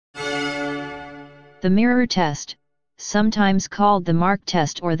The mirror test, sometimes called the mark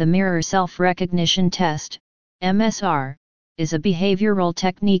test or the mirror self-recognition test, MSR, is a behavioral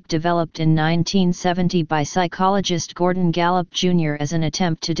technique developed in 1970 by psychologist Gordon Gallup Jr. as an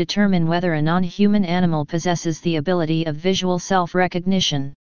attempt to determine whether a non-human animal possesses the ability of visual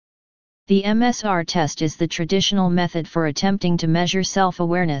self-recognition. The MSR test is the traditional method for attempting to measure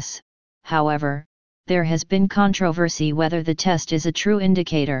self-awareness. However, there has been controversy whether the test is a true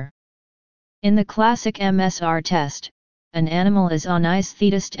indicator. In the classic MSR test, an animal is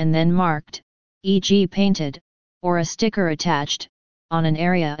anesthetized and then marked, e.g. painted, or a sticker attached, on an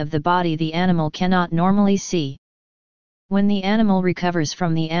area of the body the animal cannot normally see. When the animal recovers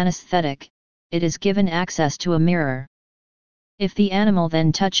from the anesthetic, it is given access to a mirror. If the animal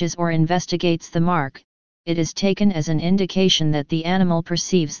then touches or investigates the mark, it is taken as an indication that the animal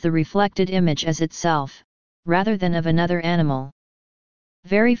perceives the reflected image as itself, rather than of another animal.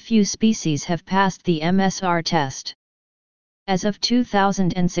 Very few species have passed the MSR test. As of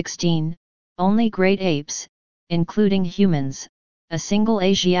 2016, only great apes, including humans, a single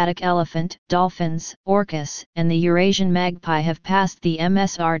Asiatic elephant, dolphins, orcas, and the Eurasian magpie have passed the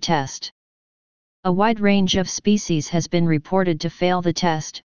MSR test. A wide range of species has been reported to fail the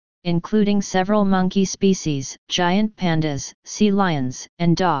test, including several monkey species, giant pandas, sea lions,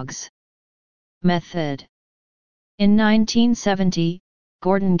 and dogs. Method. In 1970,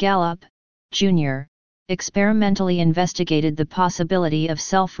 Gordon Gallup, Jr., experimentally investigated the possibility of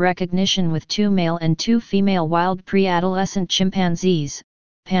self-recognition with 2 male and 2 female wild pre-adolescent chimpanzees,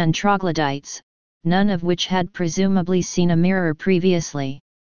 pan-troglodytes, none of which had presumably seen a mirror previously.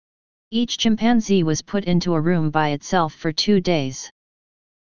 Each chimpanzee was put into a room by itself for 2 days.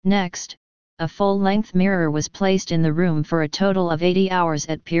 Next, a full-length mirror was placed in the room for a total of 80 hours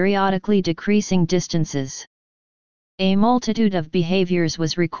at periodically decreasing distances. A multitude of behaviors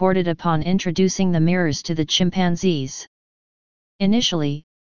was recorded upon introducing the mirrors to the chimpanzees. Initially,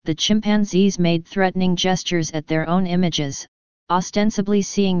 the chimpanzees made threatening gestures at their own images, ostensibly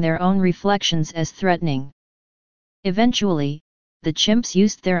seeing their own reflections as threatening. Eventually, the chimps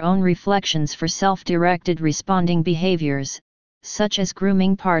used their own reflections for self-directed responding behaviors, such as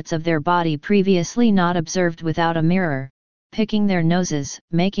grooming parts of their body previously not observed without a mirror, picking their noses,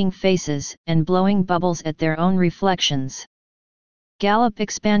 making faces, and blowing bubbles at their own reflections. Gallup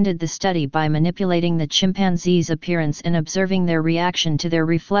expanded the study by manipulating the chimpanzees' appearance and observing their reaction to their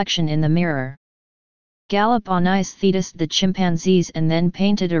reflection in the mirror. Gallup anesthetized the chimpanzees and then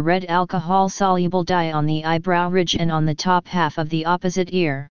painted a red alcohol-soluble dye on the eyebrow ridge and on the top half of the opposite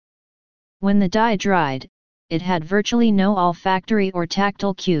ear. When the dye dried, it had virtually no olfactory or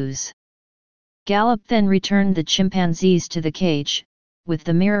tactile cues. Gallup then returned the chimpanzees to the cage, with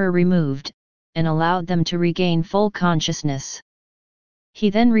the mirror removed, and allowed them to regain full consciousness. He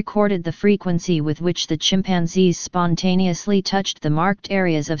then recorded the frequency with which the chimpanzees spontaneously touched the marked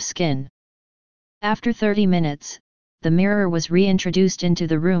areas of skin. After 30 minutes, the mirror was reintroduced into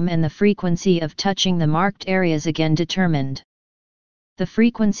the room and the frequency of touching the marked areas again determined. The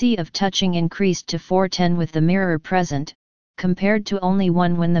frequency of touching increased to 410 with the mirror present, compared to only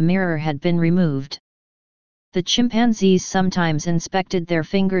 1 when the mirror had been removed. The chimpanzees sometimes inspected their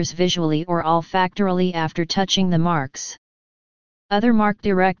fingers visually or olfactorily after touching the marks. Other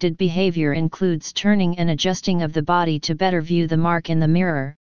mark-directed behavior includes turning and adjusting of the body to better view the mark in the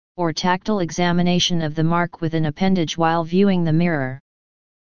mirror, or tactile examination of the mark with an appendage while viewing the mirror.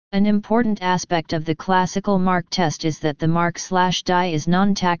 An important aspect of the classical mark test is that the mark/dye is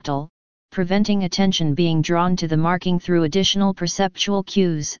non-tactile, preventing attention being drawn to the marking through additional perceptual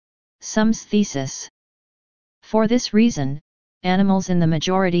cues, synesthesis. For this reason, animals in the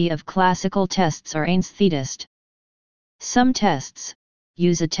majority of classical tests are anesthetized. Some tests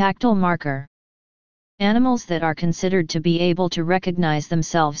use a tactile marker. Animals that are considered to be able to recognize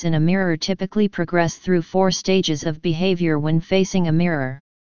themselves in a mirror typically progress through 4 stages of behavior when facing a mirror.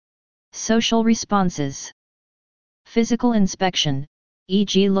 Social responses. Physical inspection,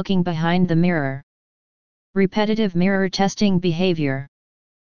 e.g. looking behind the mirror. Repetitive mirror testing behavior.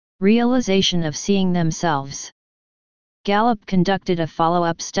 Realization of seeing themselves. Gallup conducted a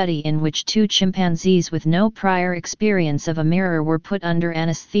follow-up study in which 2 chimpanzees with no prior experience of a mirror were put under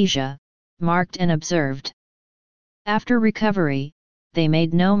anesthesia, marked and observed. After recovery, they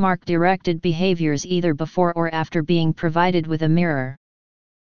made no mark-directed behaviors either before or after being provided with a mirror.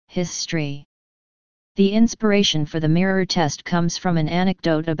 History. The inspiration for the mirror test comes from an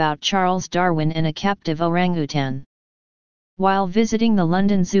anecdote about Charles Darwin and a captive orangutan. While visiting the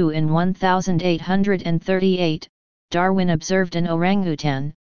London Zoo in 1838, Darwin observed an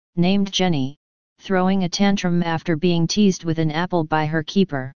orangutan, named Jenny, throwing a tantrum after being teased with an apple by her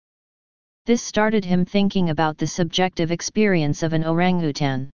keeper. This started him thinking about the subjective experience of an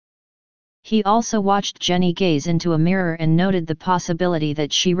orangutan. He also watched Jenny gaze into a mirror and noted the possibility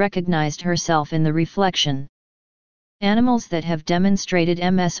that she recognized herself in the reflection. Animals that have demonstrated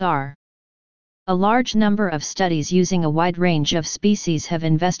MSR. A large number of studies using a wide range of species have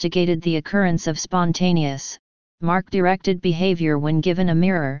investigated the occurrence of spontaneous, mark-directed behavior when given a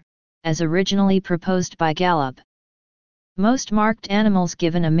mirror, as originally proposed by Gallup. Most marked animals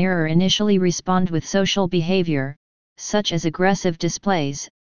given a mirror initially respond with social behavior, such as aggressive displays,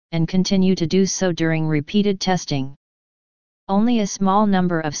 and continue to do so during repeated testing. Only a small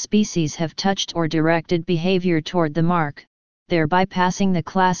number of species have touched or directed behavior toward the mark, thereby passing the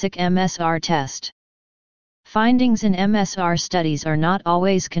classic MSR test. Findings in MSR studies are not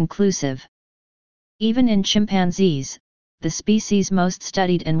always conclusive. Even in chimpanzees, the species most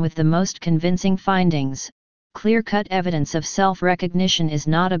studied and with the most convincing findings, clear-cut evidence of self-recognition is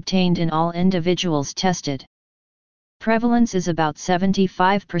not obtained in all individuals tested. Prevalence is about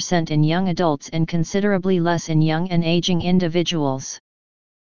 75% in young adults and considerably less in young and aging individuals.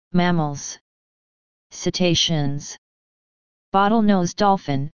 Mammals. Cetaceans. Bottlenose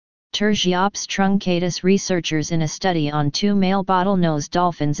dolphin, Turgiops truncatus. Researchers in a study on 2 male bottlenose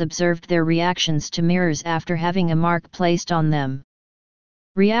dolphins observed their reactions to mirrors after having a mark placed on them.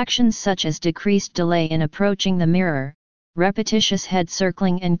 Reactions such as decreased delay in approaching the mirror, repetitious head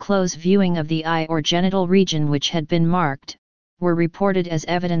circling and close viewing of the eye or genital region which had been marked, were reported as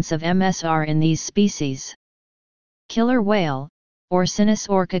evidence of MSR in these species. Killer whale, Orcinus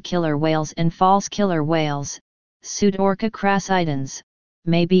orca. Killer whales and false killer whales, Pseudorca crassidens,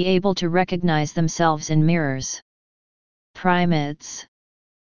 may be able to recognize themselves in mirrors. Primates.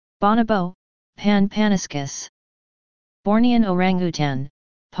 Bonobo, Pan paniscus. Bornean orangutan,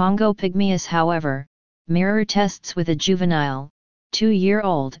 Pongo pygmaeus. However, mirror tests with a juvenile,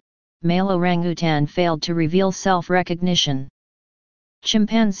 2-year-old, male orangutan failed to reveal self-recognition.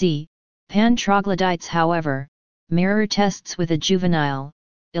 Chimpanzee, Pan troglodytes. However, mirror tests with a juvenile,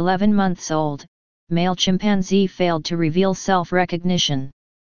 11 months old, male chimpanzee failed to reveal self-recognition.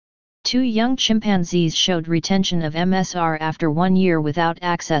 2 young chimpanzees showed retention of MSR after 1 year without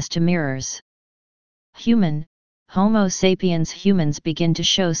access to mirrors. Human, Homo sapiens. Humans begin to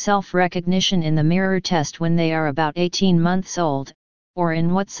show self-recognition in the mirror test when they are about 18 months old, or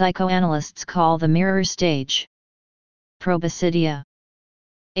in what psychoanalysts call the mirror stage. Proboscidea.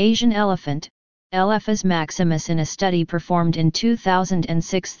 Asian elephant, Elephas maximus. In a study performed in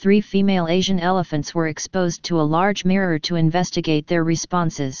 2006, 3 female Asian elephants were exposed to a large mirror to investigate their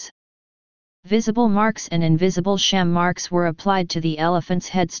responses. Visible marks and invisible sham marks were applied to the elephants'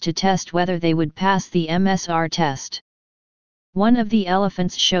 heads to test whether they would pass the MSR test. One of the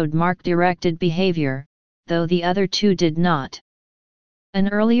elephants showed mark-directed behavior, though the other 2 did not. An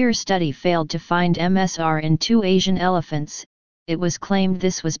earlier study failed to find MSR in 2 Asian elephants. It was claimed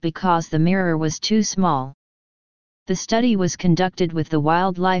this was because the mirror was too small. The study was conducted with the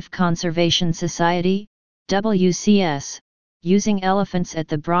Wildlife Conservation Society, WCS, using elephants at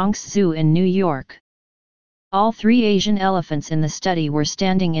the Bronx Zoo in New York. All 3 Asian elephants in the study were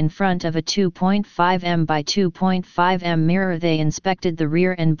standing in front of a 2.5 m by 2.5 m mirror. They inspected the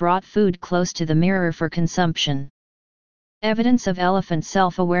rear and brought food close to the mirror for consumption. Evidence of elephant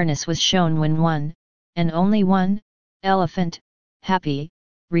self-awareness was shown when one, and only one, elephant, Happy,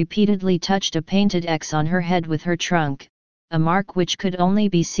 repeatedly touched a painted X on her head with her trunk, a mark which could only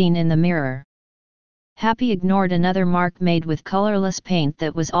be seen in the mirror. Happy ignored another mark made with colorless paint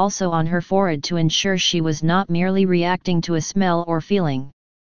that was also on her forehead to ensure she was not merely reacting to a smell or feeling.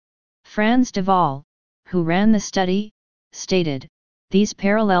 Franz de Waal, who ran the study, stated, "These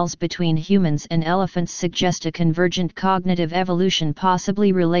parallels between humans and elephants suggest a convergent cognitive evolution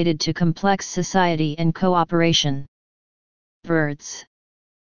possibly related to complex society and cooperation." Birds.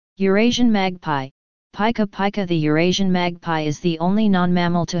 Eurasian magpie, Pica pica. The Eurasian magpie is the only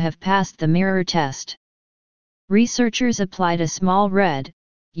non-mammal to have passed the mirror test. Researchers applied a small red,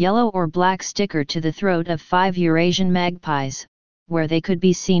 yellow or black sticker to the throat of 5 Eurasian magpies, where they could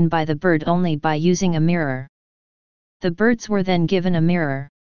be seen by the bird only by using a mirror. The birds were then given a mirror.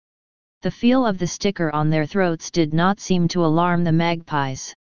 The feel of the sticker on their throats did not seem to alarm the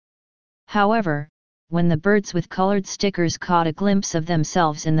magpies. However, when the birds with colored stickers caught a glimpse of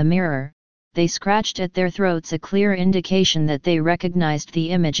themselves in the mirror, they scratched at their throats, a clear indication that they recognized the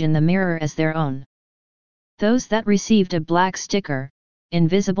image in the mirror as their own. Those that received a black sticker,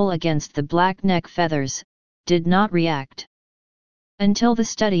 invisible against the black neck feathers, did not react. Until the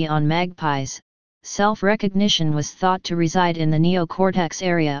study on magpies, self-recognition was thought to reside in the neocortex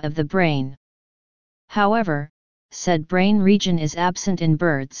area of the brain. However, said brain region is absent in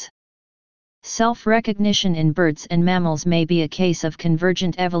birds. Self-recognition in birds and mammals may be a case of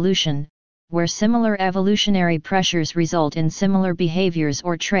convergent evolution, where similar evolutionary pressures result in similar behaviors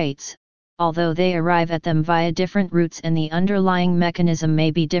or traits, although they arrive at them via different routes and the underlying mechanism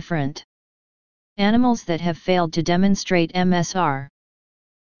may be different. Animals that have failed to demonstrate MSR.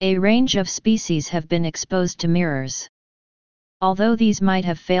 A range of species have been exposed to mirrors. Although these might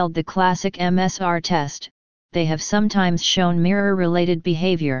have failed the classic MSR test, they have sometimes shown mirror-related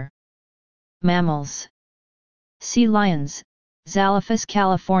behavior. Mammals. Sea lions, Xalophus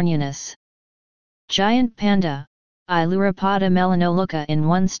californianus. Giant panda, Ailuropoda melanoleuca. In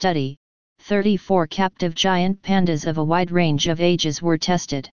one study, 34 captive giant pandas of a wide range of ages were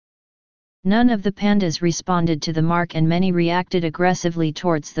tested. None of the pandas responded to the mark and many reacted aggressively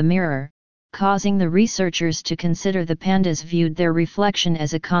towards the mirror, causing the researchers to consider the pandas viewed their reflection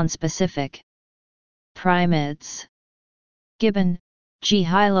as a conspecific. Primates. Gibbon, G.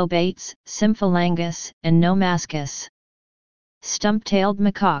 hylobates, Symphalangus, and Nomascus. Stump-tailed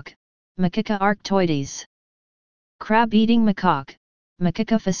macaque, Macaca arctoides. Crab-eating macaque,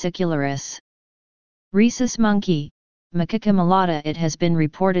 Macaca fascicularis. Rhesus monkey, Macaca mallata. It has been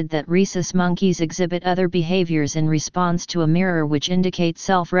reported that rhesus monkeys exhibit other behaviors in response to a mirror which indicate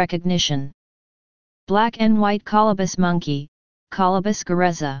self-recognition. Black and white colobus monkey, Colobus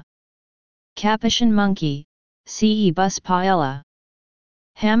gareza. Capuchin monkey, Cebus paella.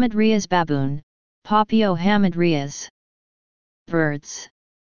 Hamadryas baboon, Papio hamadryas. Birds.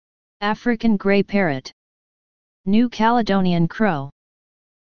 African grey parrot. New Caledonian crow.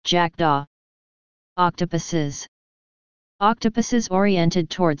 Jackdaw. Octopuses. Octopuses oriented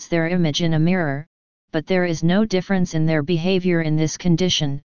towards their image in a mirror, but there is no difference in their behavior in this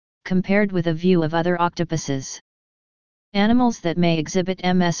condition, compared with a view of other octopuses. Animals that may exhibit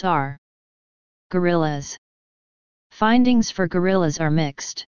MSR. Gorillas. Findings for gorillas are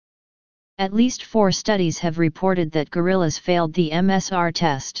mixed. At least 4 studies have reported that gorillas failed the MSR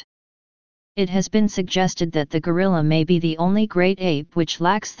test. It has been suggested that the gorilla may be the only great ape which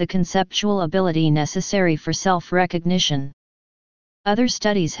lacks the conceptual ability necessary for self-recognition. Other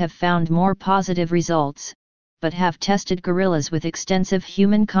studies have found more positive results, but have tested gorillas with extensive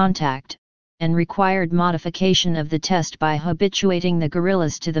human contact, and required modification of the test by habituating the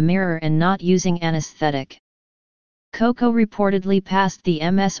gorillas to the mirror and not using anesthetic. Coco reportedly passed the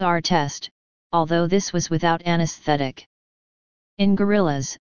MSR test, although this was without anesthetic. In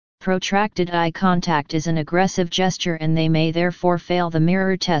gorillas, protracted eye contact is an aggressive gesture and they may therefore fail the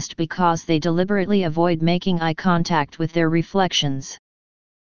mirror test because they deliberately avoid making eye contact with their reflections.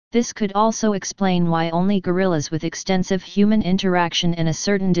 This could also explain why only gorillas with extensive human interaction and a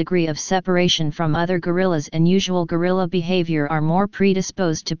certain degree of separation from other gorillas and usual gorilla behavior are more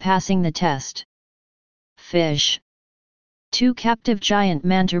predisposed to passing the test. Fish. 2 captive giant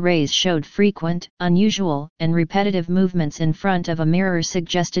manta rays showed frequent, unusual, and repetitive movements in front of a mirror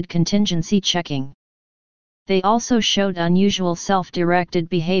suggested contingency checking. They also showed unusual self-directed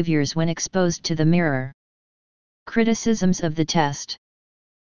behaviors when exposed to the mirror. Criticisms of the test.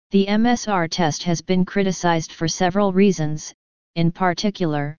 The MSR test has been criticized for several reasons, in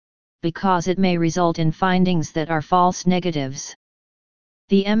particular, because it may result in findings that are false negatives.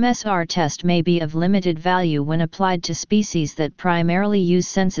 The MSR test may be of limited value when applied to species that primarily use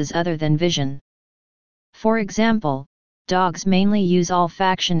senses other than vision. For example, dogs mainly use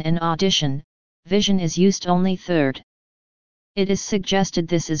olfaction and audition, vision is used only third. It is suggested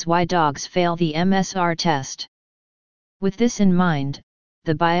this is why dogs fail the MSR test. With this in mind,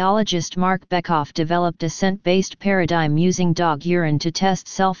 the biologist Mark Bekoff developed a scent-based paradigm using dog urine to test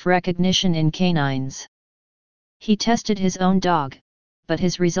self-recognition in canines. He tested his own dog, but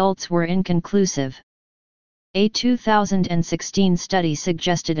his results were inconclusive. A 2016 study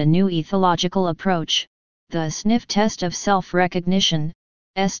suggested a new ethological approach, the sniff test of self-recognition,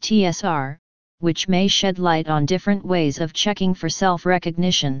 STSR, which may shed light on different ways of checking for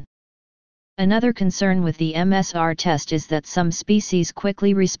self-recognition. Another concern with the MSR test is that some species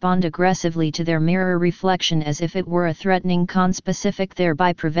quickly respond aggressively to their mirror reflection as if it were a threatening conspecific,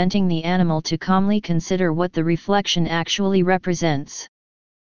 thereby preventing the animal to calmly consider what the reflection actually represents.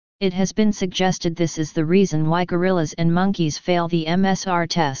 It has been suggested this is the reason why gorillas and monkeys fail the MSR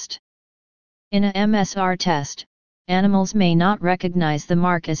test. In a MSR test, animals may not recognize the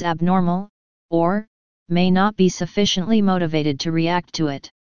mark as abnormal, or may not be sufficiently motivated to react to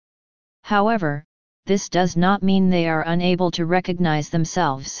it. However, this does not mean they are unable to recognize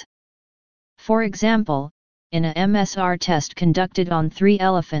themselves. For example, in a MSR test conducted on 3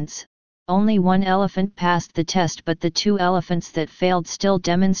 elephants, only 1 elephant passed the test, but the 2 elephants that failed still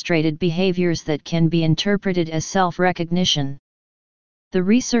demonstrated behaviors that can be interpreted as self-recognition. The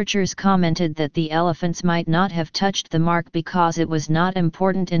researchers commented that the elephants might not have touched the mark because it was not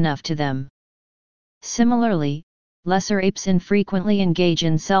important enough to them. Similarly, lesser apes infrequently engage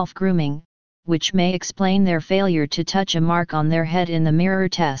in self-grooming, which may explain their failure to touch a mark on their head in the mirror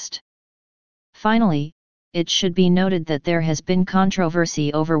test. Finally, it should be noted that there has been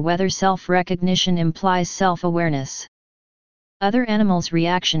controversy over whether self-recognition implies self-awareness. Other animals'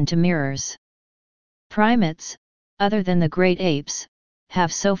 reaction to mirrors. Primates, other than the great apes,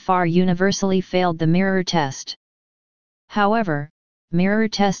 have so far universally failed the mirror test. However, mirror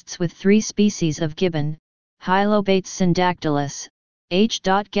tests with 3 species of gibbon, Hylobates syndactylus, H.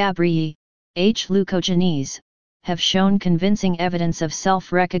 gabriei, H. leucogenes, have shown convincing evidence of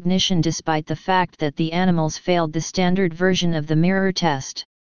self-recognition despite the fact that the animals failed the standard version of the mirror test.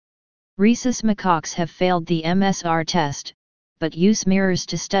 Rhesus macaques have failed the MSR test, but use mirrors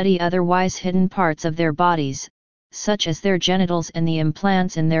to study otherwise hidden parts of their bodies, such as their genitals and the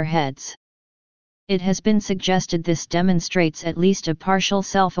implants in their heads. It has been suggested this demonstrates at least a partial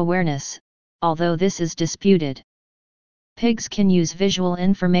self-awareness, although this is disputed. Pigs can use visual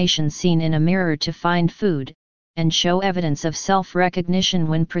information seen in a mirror to find food, and show evidence of self-recognition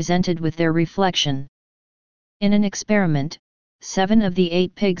when presented with their reflection. In an experiment, 7 of the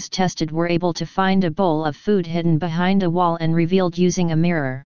 8 pigs tested were able to find a bowl of food hidden behind a wall and revealed using a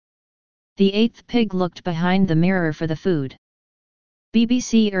mirror. The 8th pig looked behind the mirror for the food.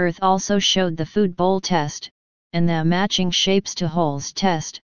 BBC Earth also showed the food bowl test, and the matching shapes to holes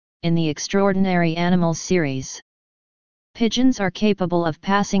test, in the Extraordinary Animals series. Pigeons are capable of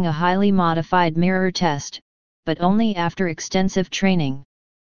passing a highly modified mirror test, but only after extensive training.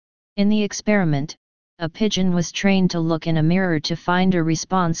 In the experiment, a pigeon was trained to look in a mirror to find a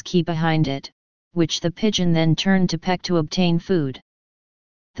response key behind it, which the pigeon then turned to peck to obtain food.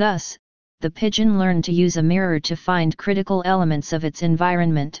 Thus, the pigeon learned to use a mirror to find critical elements of its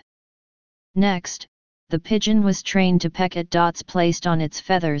environment. Next, the pigeon was trained to peck at dots placed on its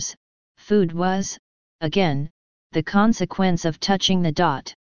feathers. Food was, again, the consequence of touching the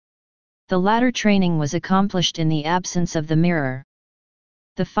dot. The latter training was accomplished in the absence of the mirror.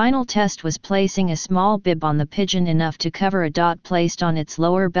 The final test was placing a small bib on the pigeon enough to cover a dot placed on its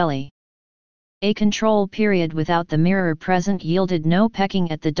lower belly. A control period without the mirror present yielded no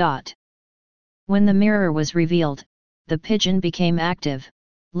pecking at the dot. When the mirror was revealed, the pigeon became active,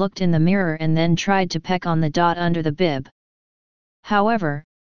 looked in the mirror and then tried to peck on the dot under the bib. However,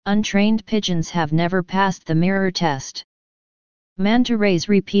 untrained pigeons have never passed the mirror test. Manta rays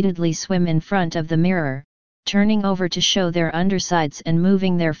repeatedly swim in front of the mirror, turning over to show their undersides and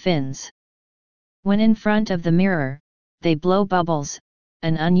moving their fins. When in front of the mirror, they blow bubbles,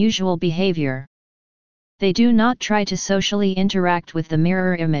 an unusual behavior. They do not try to socially interact with the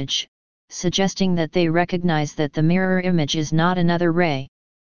mirror image, suggesting that they recognize that the mirror image is not another ray.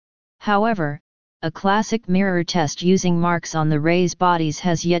 However, a classic mirror test using marks on the rays' bodies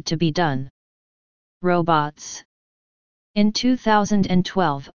has yet to be done. Robots. In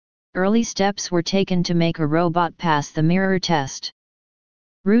 2012, early steps were taken to make a robot pass the mirror test.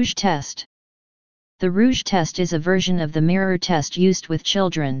 Rouge test. The rouge test is a version of the mirror test used with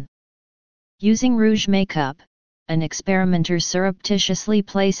children. Using rouge makeup, an experimenter surreptitiously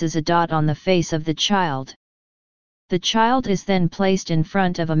places a dot on the face of the child. The child is then placed in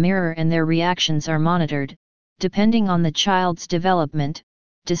front of a mirror and their reactions are monitored. Depending on the child's development,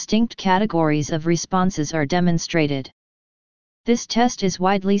 distinct categories of responses are demonstrated. This test is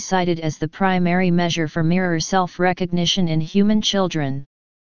widely cited as the primary measure for mirror self-recognition in human children.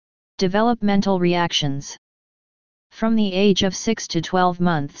 Developmental reactions. From the age of 6 to 12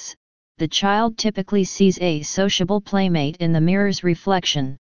 months, the child typically sees a sociable playmate in the mirror's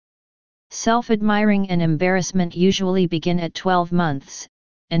reflection. Self-admiring and embarrassment usually begin at 12 months,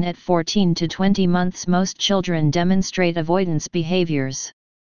 and at 14 to 20 months most children demonstrate avoidance behaviors.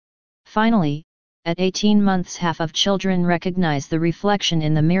 Finally, at 18 months half of children recognize the reflection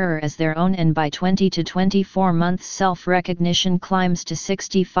in the mirror as their own, and by 20 to 24 months self-recognition climbs to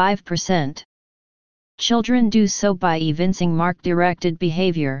 65%. Children do so by evincing mark-directed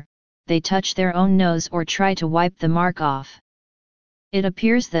behavior. They touch their own nose or try to wipe the mark off. It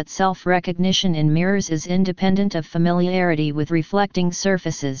appears that self-recognition in mirrors is independent of familiarity with reflecting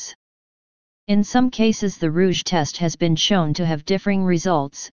surfaces. In some cases the rouge test has been shown to have differing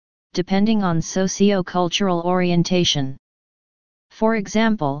results, depending on socio-cultural orientation. For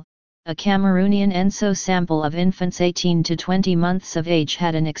example, a Cameroonian ENSO sample of infants 18 to 20 months of age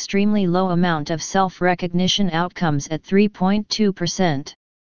had an extremely low amount of self-recognition outcomes at 3.2%.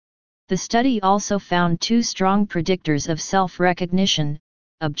 The study also found 2 strong predictors of self-recognition: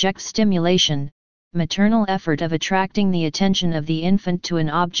 object stimulation, maternal effort of attracting the attention of the infant to an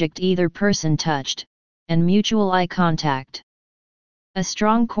object either person touched, and mutual eye contact. A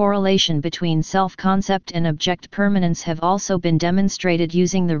strong correlation between self-concept and object permanence have also been demonstrated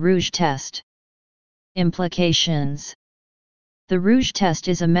using the Rouge test. Implications. The Rouge test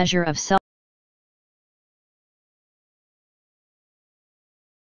is a measure of self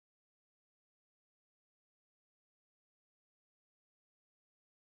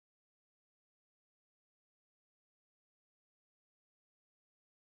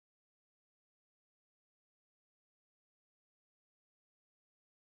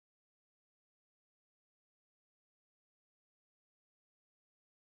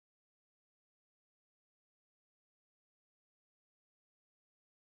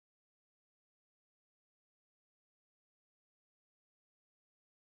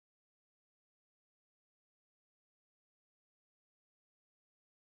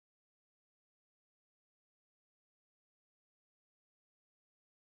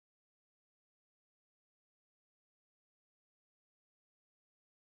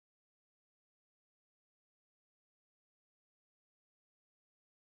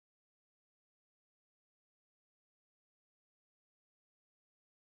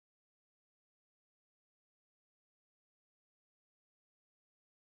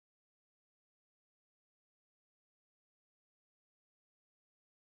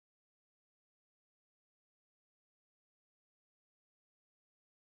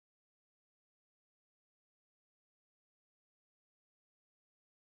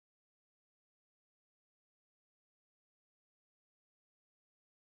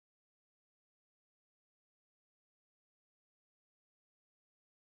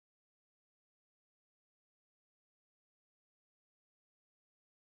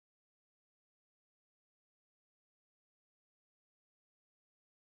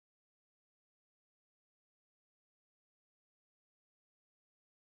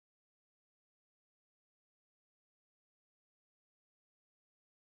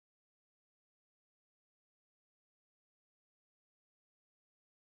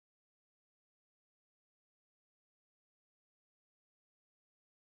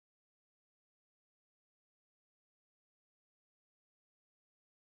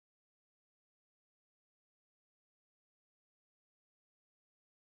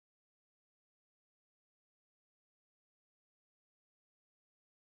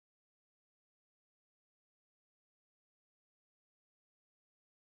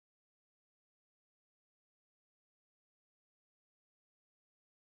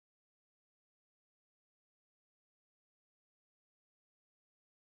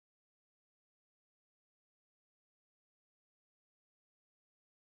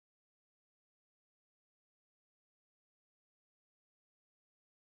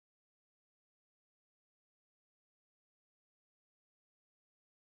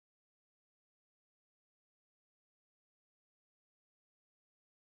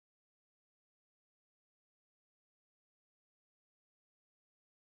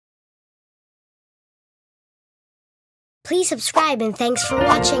Please subscribe and thanks for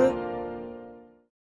watching.